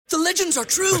The legends are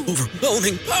true.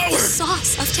 Overwhelming power!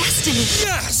 Sauce of destiny.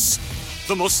 Yes!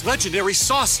 The most legendary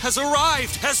sauce has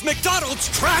arrived as McDonald's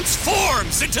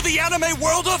transforms into the anime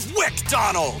world of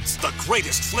WickDonald's. The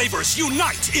greatest flavors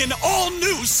unite in all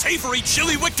new savory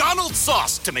chili McDonald's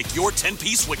sauce to make your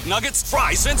 10-piece Wick Nuggets,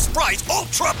 fries, and Sprite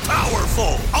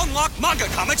ultra-powerful. Unlock manga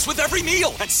comics with every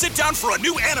meal and sit down for a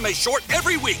new anime short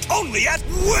every week only at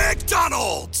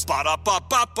WickDonald's.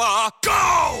 Ba-da-ba-ba-ba,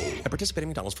 go! At participating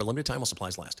McDonald's for a limited time while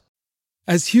supplies last.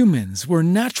 As humans, we're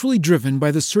naturally driven by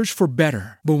the search for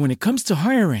better. But when it comes to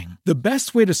hiring, the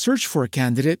best way to search for a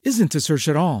candidate isn't to search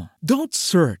at all. Don't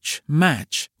search,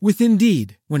 match with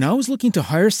Indeed. When I was looking to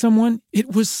hire someone,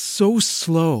 it was so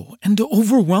slow and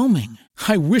overwhelming.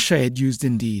 I wish I had used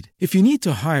Indeed. If you need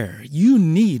to hire, you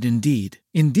need Indeed.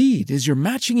 Indeed is your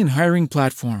matching and hiring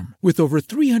platform with over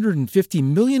 350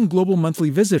 million global monthly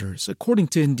visitors, according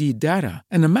to Indeed data,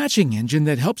 and a matching engine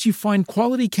that helps you find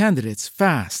quality candidates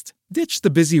fast. Ditch the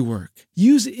busy work.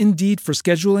 Use Indeed for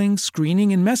scheduling,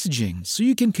 screening, and messaging so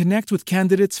you can connect with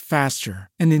candidates faster.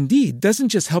 And Indeed doesn't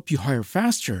just help you hire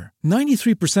faster.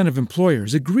 93% of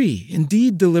employers agree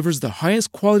Indeed delivers the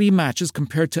highest quality matches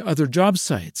compared to other job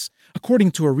sites,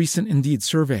 according to a recent Indeed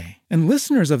survey. And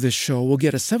listeners of this show will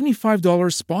get a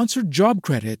 $75 sponsored job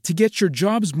credit to get your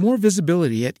jobs more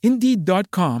visibility at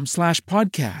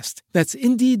Indeed.com/podcast. That's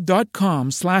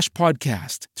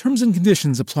Indeed.com/podcast. Terms and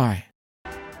conditions apply.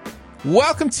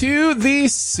 Welcome to the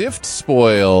Sift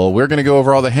Spoil. We're going to go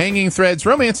over all the hanging threads,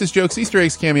 romances, jokes, Easter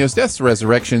eggs, cameos, deaths,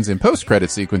 resurrections, and post-credit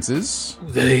sequences.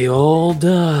 They all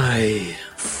die.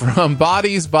 From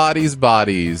Bodies, Bodies,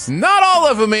 Bodies. Not all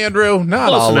of them, Andrew. Not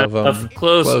Close all enough. of them.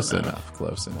 Close enough.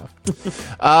 Close enough.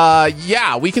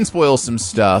 Yeah, we can spoil some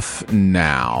stuff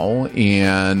now.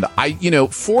 And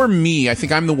for me, I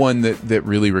think I'm the one that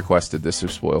really requested this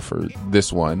Sift Spoil for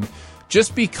this one.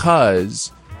 Just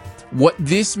because what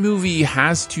this movie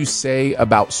has to say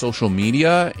about social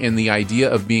media and the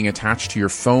idea of being attached to your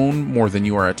phone more than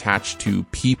you are attached to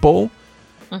people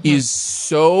is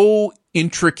so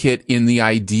intricate in the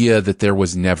idea that there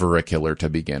was never a killer to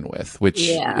begin with, which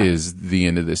is the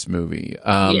end of this movie.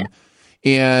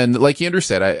 And like Andrew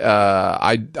said,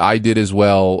 I did as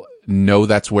well know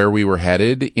that's where we were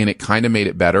headed, and it kind of made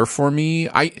it better for me.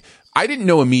 I didn't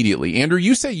know immediately. Andrew,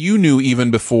 you say you knew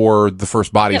even before the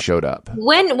first body showed up.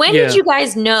 When did you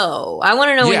guys know? I want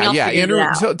to know when y'all figured Andrew,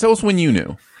 it out. tell us when you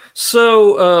knew.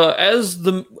 So as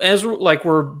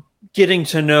we're getting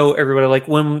to know everybody, like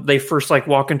when they first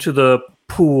walk into the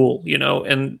pool,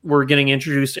 and we're getting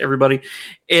introduced to everybody,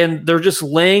 and they're just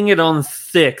laying it on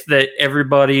thick that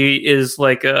everybody is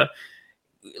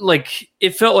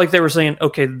it felt like they were saying,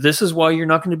 okay, this is why you're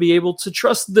not going to be able to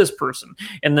trust this person.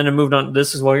 And then it moved on.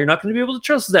 This is why you're not going to be able to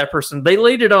trust that person. They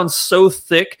laid it on so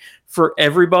thick for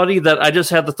everybody that I just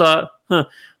had the thought,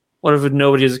 what if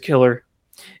nobody is a killer?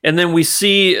 And then we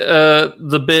see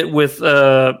the bit with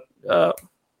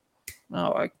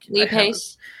Lee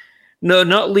Pace? No,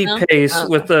 not Lee Pace. Oh.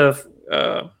 With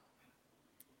the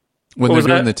when they're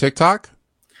doing the TikTok.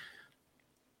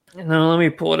 No, let me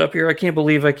pull it up here. I can't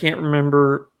believe I can't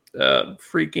remember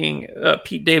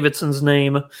Pete Davidson's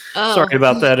name. Oh. Sorry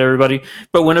about that, everybody.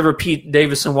 But whenever Pete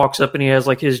Davidson walks up and he has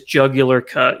his jugular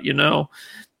cut,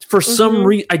 for some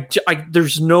reason,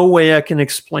 there's no way I can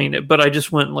explain it, but I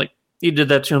just went he did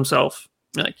that to himself.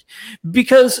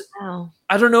 Because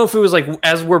I don't know if it was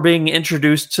as we're being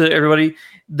introduced to everybody,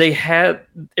 the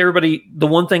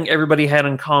one thing everybody had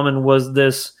in common was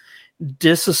this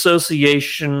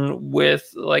disassociation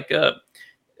with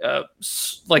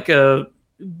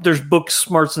there's book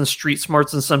smarts and street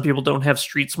smarts, and some people don't have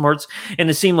street smarts, and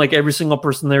it seemed like every single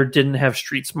person there didn't have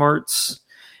street smarts,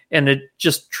 and it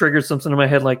just triggered something in my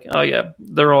head oh yeah,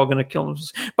 they're all gonna kill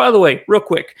themselves. By the way, real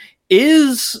quick,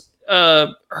 is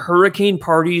hurricane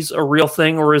parties a real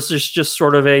thing, or is this just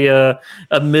sort of a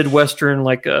Midwestern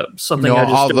something I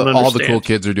just don't understand? All the cool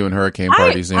kids are doing hurricane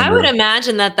parties. I would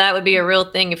imagine that would be a real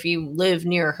thing if you live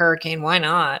near a hurricane. Why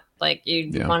not?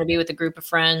 You want to be with a group of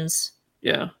friends.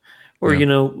 Yeah. Or,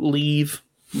 leave.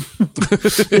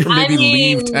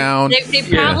 Leave town. They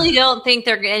probably don't think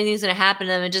anything's going to happen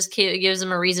to them. It just gives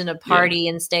them a reason to party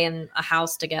and stay in a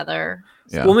house together.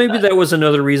 Yeah. Well, maybe that was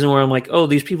another reason where I'm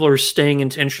these people are staying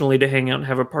intentionally to hang out and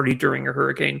have a party during a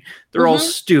hurricane. They're all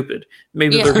stupid.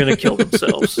 Maybe they're going to kill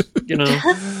themselves,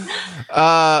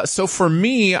 So for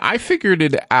me, I figured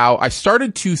it out. I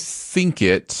started to think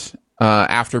it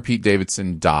after Pete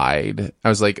Davidson died. I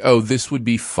was like, oh, this would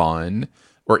be fun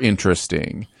or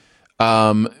interesting.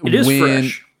 It is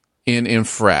fresh. In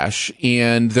fresh.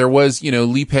 And there was,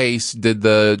 Lee Pace did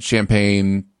the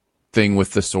champagne thing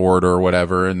with the sword or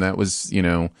whatever, and that was,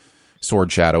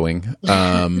 sword shadowing.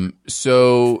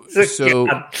 So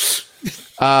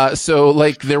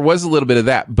like there was a little bit of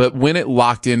that, but when it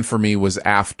locked in for me was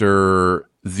after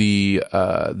the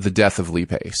death of Lee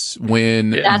Pace.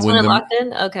 When it locked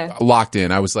in? Okay. Locked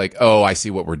in. I was like, oh, I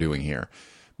see what we're doing here.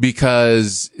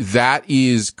 Because that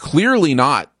is clearly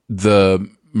not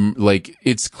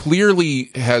it's clearly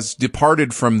has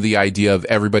departed from the idea of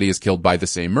everybody is killed by the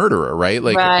same murderer, right?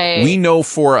 Like we know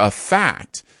for a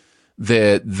fact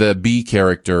that the B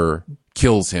character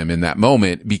kills him in that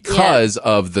moment because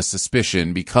of the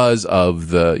suspicion, because of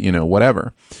the,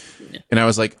 whatever. And I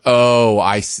was like, oh,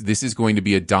 this is going to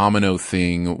be a domino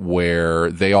thing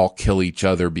where they all kill each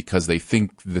other because they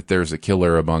think that there's a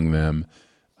killer among them.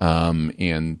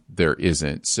 And there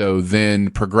isn't. So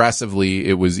then progressively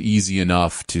it was easy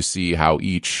enough to see how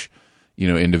each,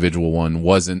 individual one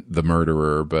wasn't the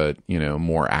murderer, but,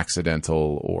 more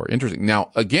accidental or interesting. Now,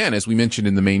 again, as we mentioned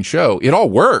in the main show, it all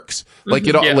works. Like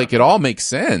it all makes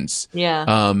sense.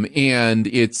 Yeah.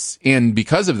 And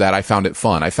because of that, I found it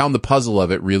fun. I found the puzzle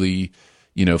of it really,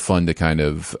 fun to kind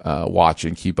of, watch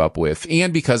and keep up with.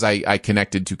 And because I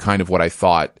connected to kind of what I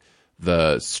thought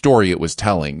the story it was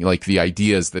telling, like the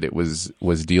ideas that it was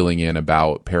dealing in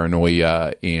about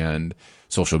paranoia and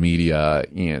social media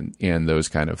and those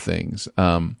kind of things.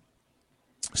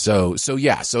 So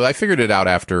I figured it out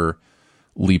after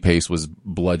Lee Pace was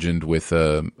bludgeoned with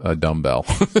a dumbbell.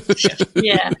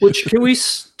 Yeah. Which, can we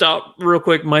stop real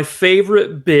quick? My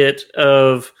favorite bit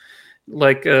of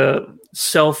like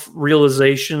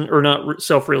self-realization, or not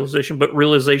self-realization, but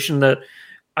realization that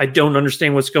I don't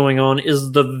understand what's going on,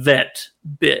 is the vet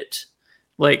bit.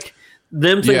 Like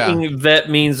them thinking vet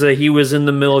means that he was in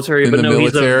the military, he's a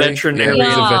veterinarian. Yeah.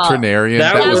 He's a veterinarian.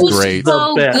 That was great.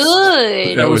 So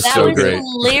good. That was so great.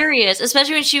 Hilarious.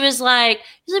 Especially when she was like,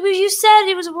 you said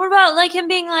it was, what about like him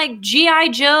being like G.I.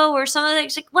 Joe or something?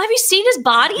 She's like, well, have you seen his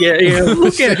body? Yeah.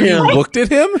 Look at him. Looked at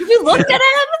him? Have you looked at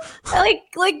him? Like,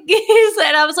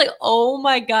 and I was like, oh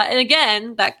my God. And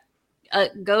again, that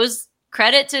goes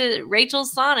credit to Rachel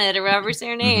Sonnet, or whatever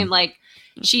her name. Mm-hmm. Like,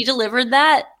 she delivered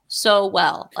that so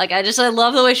well. Like, I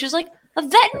love the way she was like, a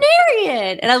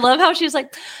veterinarian. And I love how she was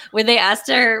like, when they asked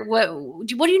her, what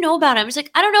do you know about him? She's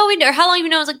like, I don't know. Or how long you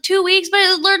know? It's like 2 weeks, but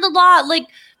I learned a lot. Like,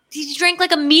 he drank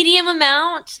like a medium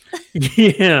amount.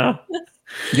 Yeah.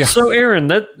 So, Aaron,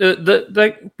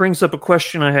 that brings up a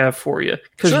question I have for you,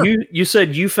 because you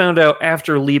said you found out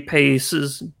after Lee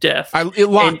Pace's death. It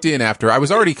locked in after. I was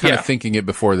already kind of thinking it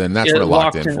before then. That's what it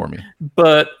locked in for me.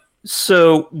 But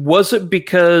so was it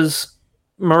because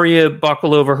Maria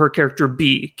Bakalova, her character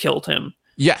B, killed him?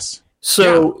 Yes.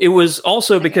 So it was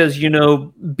also because,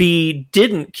 B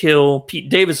didn't kill Pete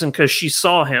Davidson because she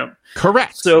saw him.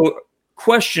 Correct. So,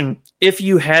 question, if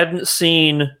you hadn't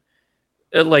seen,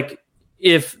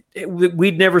 if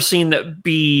we'd never seen that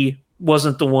B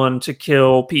wasn't the one to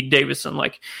kill Pete Davidson,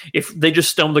 like if they just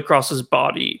stumbled across his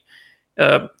body,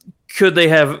 could they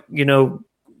have,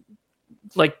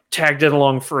 like tagged it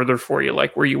along further for you,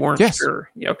 like where you weren't sure?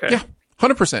 Yeah, okay. Yeah,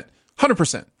 100%.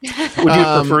 100%. Would you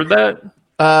prefer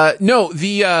that? No,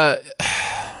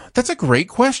 that's a great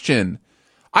question.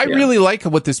 I really like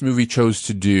what this movie chose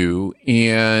to do.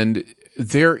 And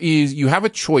you have a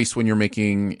choice when you're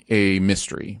making a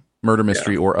murder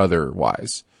mystery or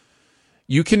otherwise.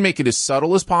 You can make it as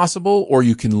subtle as possible, or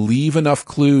you can leave enough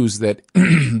clues that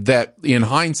that in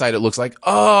hindsight it looks like,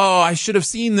 oh, I should have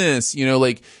seen this.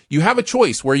 Like you have a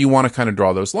choice where you want to kind of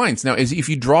draw those lines. Now, if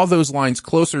you draw those lines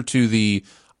closer to the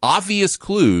obvious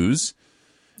clues,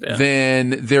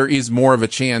 then there is more of a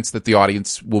chance that the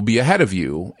audience will be ahead of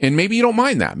you. And maybe you don't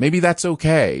mind that. Maybe that's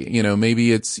okay.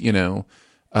 Maybe it's,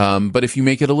 but if you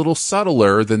make it a little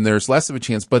subtler, then there's less of a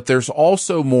chance. But there's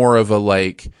also more of a,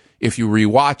 like, if you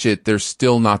rewatch it, there's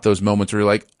still not those moments where you're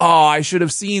like, oh, I should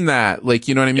have seen that. Like,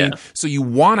 you know what I mean? Yeah. So you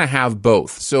want to have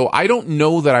both. So I don't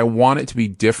know that I want it to be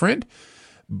different,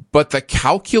 but the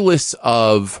calculus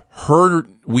of her,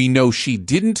 we know she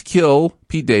didn't kill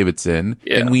Pete Davidson,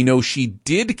 and we know she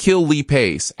did kill Lee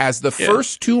Pace as the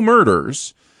first two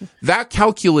murders. That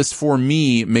calculus for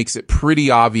me makes it pretty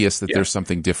obvious that there's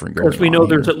something different going on. Because we know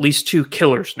there's at least two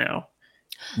killers now.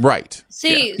 Right.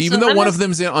 See, even though one of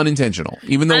them's unintentional.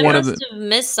 Even though one of them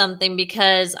missed something,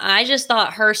 because I just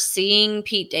thought her seeing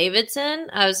Pete Davidson,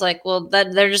 I was like, well,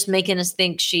 that they're just making us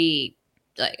think she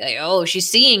she's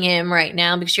seeing him right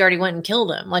now because she already went and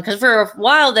killed him. Like, because for a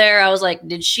while there, I was like,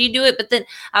 did she do it? But then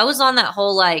I was on that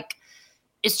whole like,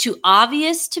 it's too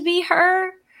obvious to be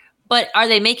her. but are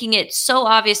they making it so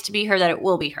obvious to be her that it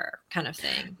will be her kind of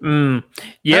thing?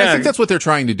 Yeah, and I think that's what they're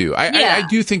trying to do. I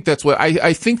do think that's what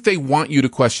I think they want you to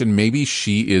question. Maybe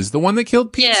she is the one that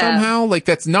killed Pete somehow. Like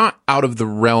that's not out of the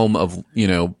realm of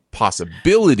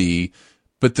possibility,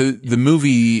 but the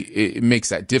movie it makes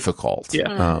that difficult.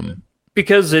 Yeah.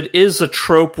 Because it is a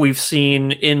trope we've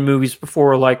seen in movies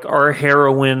before, like our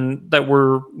heroine that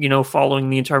we're, following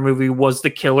the entire movie was the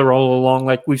killer all along.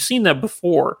 Like we've seen that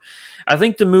before. I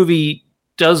think the movie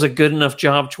does a good enough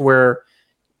job to where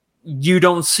you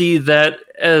don't see that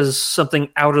as something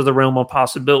out of the realm of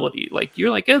possibility. Like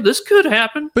you're like, this could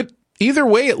happen. But either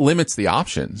way, it limits the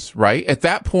options, right? At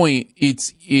that point,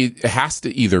 it has to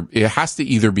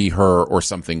either be her or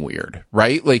something weird,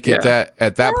 right? Like at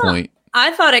that point.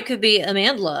 I thought it could be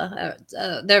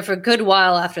Amandla. There for a good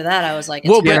while after that, I was like,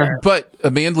 but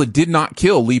Amandla did not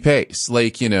kill Lee Pace, I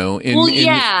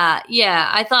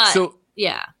thought so.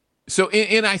 Yeah. So,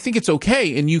 and I think it's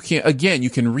okay, and you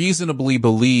can reasonably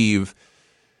believe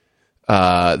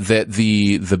that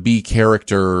the B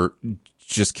character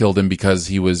just killed him because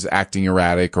he was acting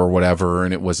erratic or whatever,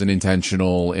 and it wasn't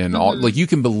intentional, and all. Like you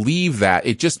can believe that.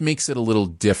 It just makes it a little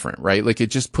different, right? Like it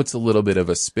just puts a little bit of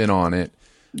a spin on it.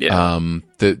 Yeah.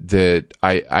 That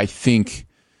I think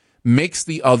makes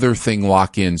the other thing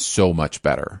lock in so much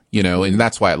better, and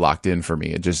that's why it locked in for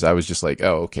me. I was just like,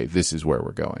 oh, okay, this is where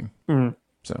we're going.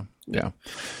 So, yeah.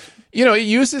 It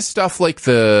uses stuff like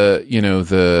her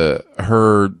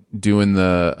doing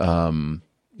the,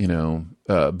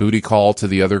 booty call to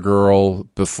the other girl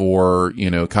before,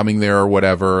 coming there or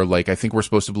whatever. Like, I think we're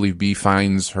supposed to believe B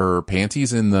finds her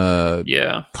panties in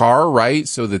the car, right?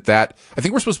 So I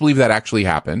think we're supposed to believe that actually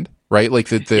happened, right? Like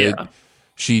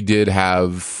she did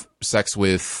have sex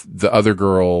with the other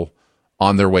girl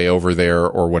on their way over there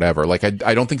or whatever. Like,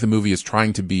 I don't think the movie is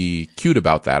trying to be cute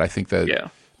about that. I think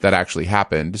that that actually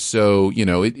happened. So,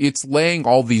 it's laying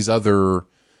all these other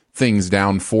things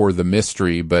down for the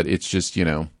mystery, but it's just,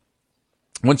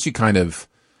 once you kind of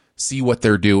see what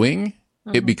they're doing,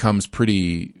 it becomes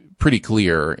pretty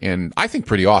clear and I think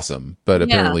pretty awesome. But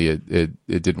apparently it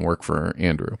didn't work for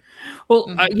Andrew.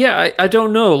 Well, I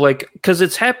don't know, like, because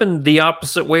it's happened the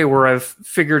opposite way where I've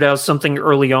figured out something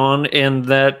early on and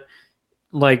that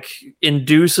like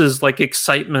induces like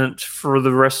excitement for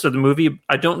the rest of the movie.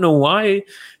 I don't know why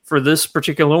for this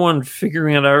particular one,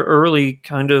 figuring it out early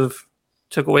kind of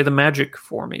took away the magic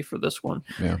for me for this one.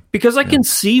 Yeah. Because I can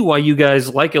see why you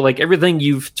guys like it. Like everything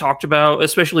you've talked about,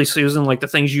 especially Susan, like the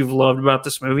things you've loved about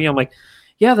this movie. I'm like,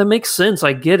 yeah, that makes sense.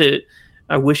 I get it.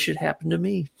 I wish it happened to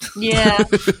me. Yeah.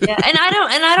 And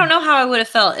I don't know how I would have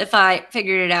felt if I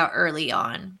figured it out early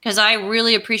on. Because I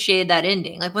really appreciated that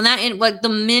ending. Like when that like the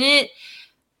minute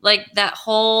like that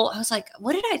whole, I was like,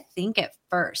 what did I think at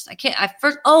first?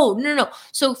 No.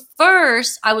 So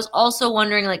first I was also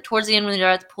wondering like towards the end when they're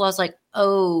at the pool, I was like,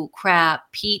 oh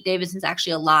crap, Pete Davidson's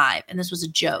actually alive. And this was a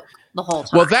joke the whole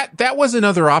time. Well, that was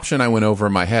another option I went over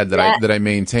in my head that I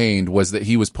maintained was that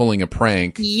he was pulling a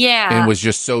prank. Yeah. And was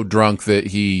just so drunk that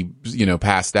he,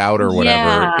 passed out or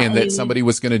whatever. Yeah. And that somebody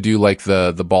was going to do like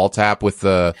the ball tap with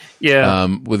the,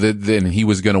 with it, then he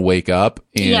was going to wake up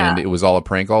and it was all a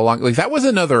prank all along. Like that was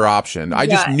another option. I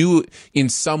just knew in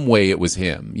some way it was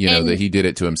him, that he did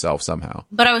it to himself somehow.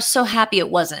 But I was so happy it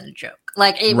wasn't a joke.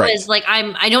 Like it was like,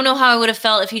 I don't know how I would have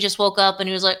felt if he just woke up and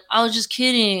he was like, I was just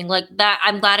kidding. Like that.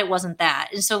 I'm glad it wasn't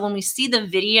that. And so when we see the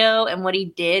video and what he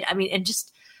did, I mean, and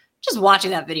just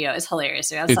watching that video is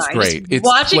hilarious. I'm it's sorry. Great. Just it's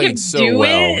watching him so do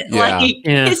well. it,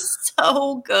 it's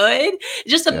so good.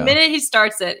 Just the minute he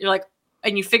starts it, you're like,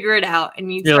 and you figure it out,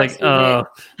 and you're like,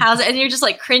 how's it? And you're just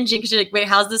like cringing because you're like, wait,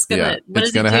 how's this gonna? What is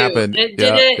it gonna happen? And it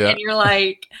did it, and you're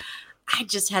like. I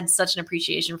just had such an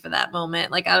appreciation for that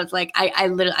moment. Like I was like, I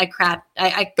literally, I crapped.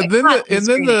 And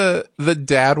then the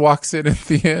dad walks in at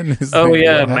the end.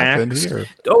 Max. Here?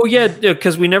 Oh yeah,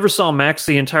 because we never saw Max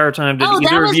the entire time. Did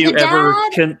either of you ever?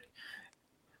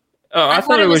 I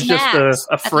thought it was just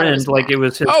a friend. Like it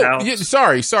was his house.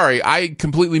 Yeah, sorry. I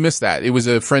completely missed that. It was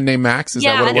a friend named Max. Is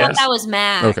that what it was? I thought that was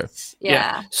Max. Okay.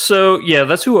 Yeah. So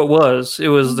that's who it was. It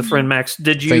was the friend Max.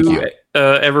 Did you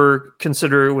ever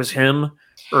consider it was him?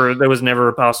 Or there was never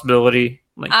a possibility.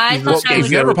 Like, it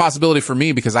was never a possibility for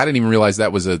me because I didn't even realize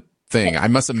that was a thing. I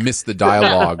must have missed the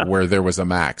dialogue where there was a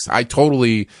Max. I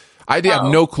have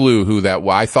no clue who that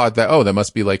was. I thought that, that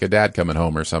must be like a dad coming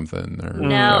home or something. Or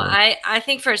no, I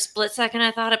think for a split second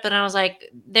I thought it, but I was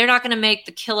like, they're not going to make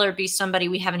the killer be somebody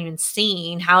we haven't even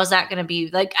seen. How is that going to be?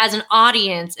 Like as an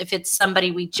audience, if it's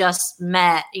somebody we just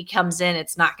met, he comes in,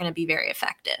 it's not going to be very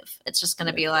effective. It's just going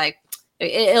to be like,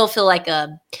 it'll feel like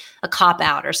a cop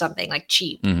out or something like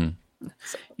cheap. Mm-hmm.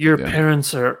 Your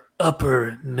parents are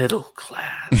upper middle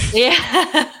class.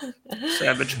 Yeah.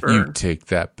 Savage burn. You take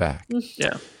that back.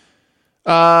 Yeah.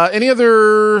 Any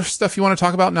other stuff you want to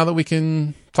talk about now that we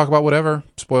can talk about whatever,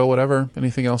 spoil whatever?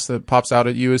 Anything else that pops out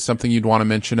at you as something you'd want to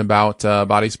mention about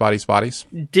Bodies?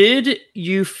 Did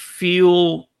you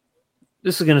feel,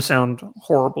 this is going to sound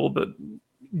horrible, but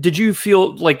did you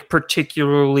feel like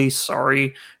particularly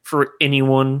sorry for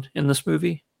anyone in this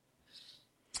movie?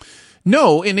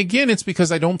 No, and again, it's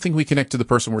because I don't think we connect to the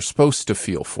person we're supposed to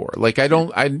feel for. Like,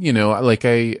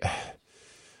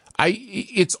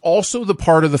 it's also the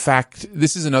part of the fact,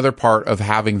 this is another part of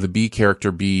having the B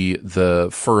character be the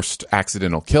first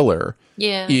accidental killer.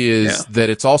 Yeah. That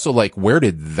it's also like, where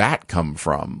did that come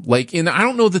from? Like, I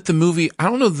don't know that the movie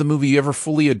ever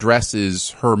fully addresses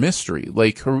her mystery.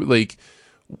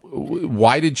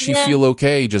 Why did she feel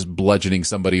okay just bludgeoning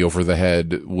somebody over the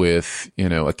head with,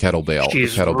 a kettlebell?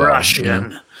 She's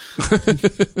Russian.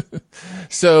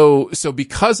 So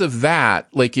because of that,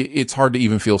 like, it's hard to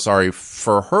even feel sorry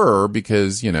for her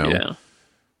because, she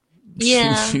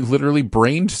literally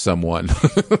brained someone.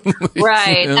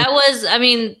 Right. That was,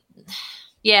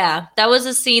 that was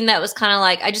a scene that was kind of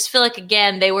like, I just feel like,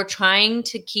 again, they were trying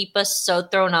to keep us so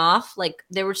thrown off. Like,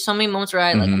 there were so many moments where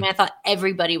I thought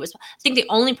everybody was, I think the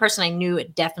only person I knew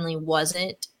it definitely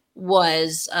wasn't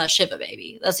was Shiva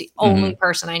Baby. That's the only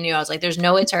person I knew. I was like, there's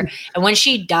no, it's her. And when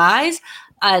she dies,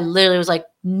 I literally was like,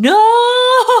 no,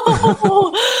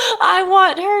 I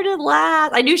want her to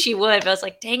last. I knew she would, but I was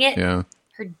like, dang it. Yeah.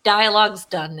 Her dialogue's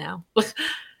done now.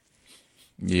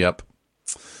 Yep.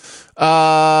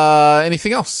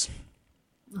 Anything else?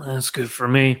 That's good for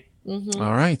me. Mm-hmm.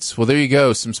 All right. Well, there you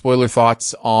go. Some spoiler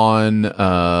thoughts on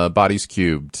Bodies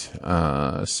Cubed.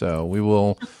 So we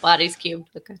will Bodies Cubed.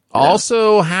 Okay.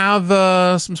 Also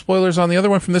have some spoilers on the other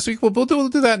one from this week. We'll do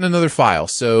that in another file.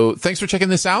 So thanks for checking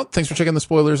this out. Thanks for checking the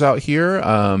spoilers out here.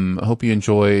 I hope you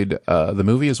enjoyed the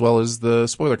movie as well as the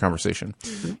spoiler conversation.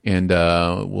 Mm-hmm. And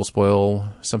we'll spoil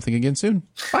something again soon.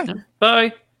 Bye.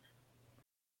 Bye.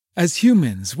 As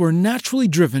humans, we're naturally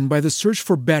driven by the search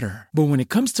for better. But when it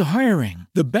comes to hiring,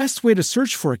 the best way to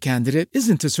search for a candidate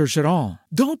isn't to search at all.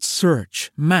 Don't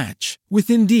search, match with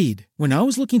Indeed. When I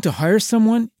was looking to hire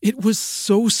someone, it was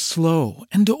so slow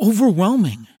and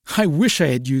overwhelming. I wish I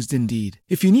had used Indeed.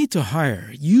 If you need to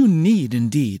hire, you need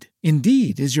Indeed.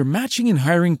 Indeed is your matching and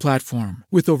hiring platform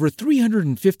with over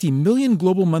 350 million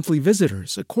global monthly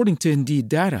visitors, according to Indeed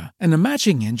data, and a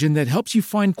matching engine that helps you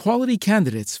find quality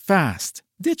candidates fast.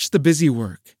 Ditch the busy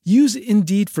work. Use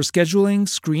Indeed for scheduling,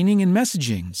 screening, and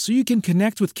messaging so you can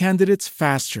connect with candidates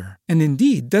faster. And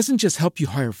Indeed doesn't just help you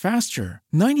hire faster.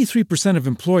 93% of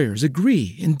employers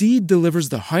agree Indeed delivers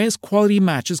the highest quality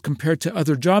matches compared to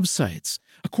other job sites,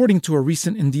 according to a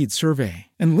recent Indeed survey.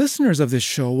 And listeners of this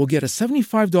show will get a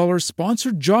 $75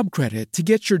 sponsored job credit to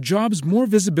get your jobs more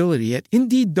visibility at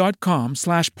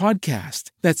Indeed.com/podcast.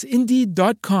 That's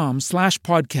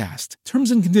Indeed.com/podcast.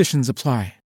 Terms and conditions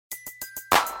apply.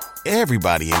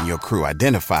 Everybody in your crew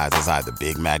identifies as either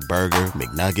Big Mac Burger,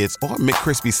 McNuggets, or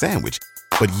McCrispy Sandwich.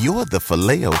 But you're the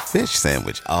Filet-O-Fish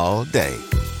Sandwich all day.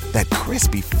 That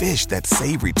crispy fish, that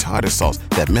savory tartar sauce,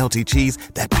 that melty cheese,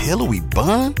 that pillowy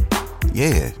bun.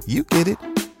 Yeah, you get it.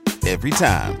 Every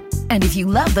time. And if you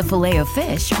love the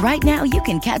Filet-O-Fish, right now you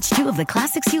can catch two of the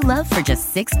classics you love for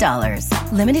just $6.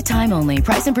 Limited time only.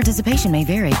 Price and participation may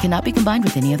vary. Cannot be combined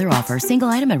with any other offer. Single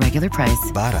item at regular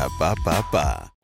price. Ba-da-ba-ba-ba.